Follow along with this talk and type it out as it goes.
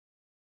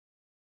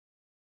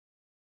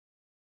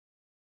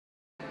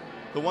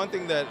The one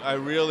thing that I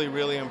really,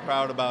 really am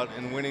proud about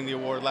in winning the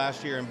award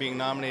last year and being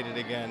nominated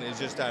again is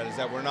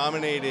that we're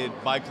nominated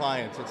by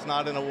clients. It's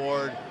not an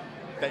award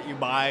that you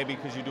buy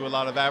because you do a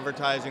lot of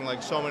advertising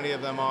like so many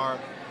of them are.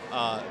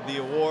 The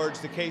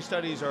awards, the case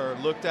studies are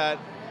looked at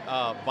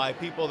by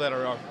people that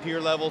are peer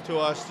level to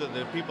us, so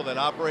the people that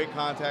operate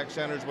contact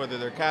centers, whether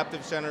they're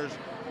captive centers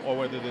or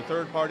whether they're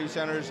third-party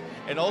centers,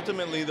 and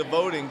ultimately the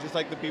voting, just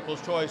like the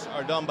People's Choice,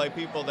 are done by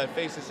people that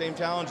face the same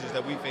challenges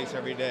that we face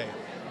every day.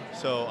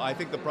 So I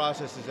think the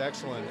process is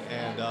excellent,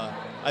 and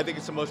I think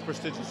it's the most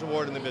prestigious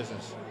award in the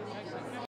business.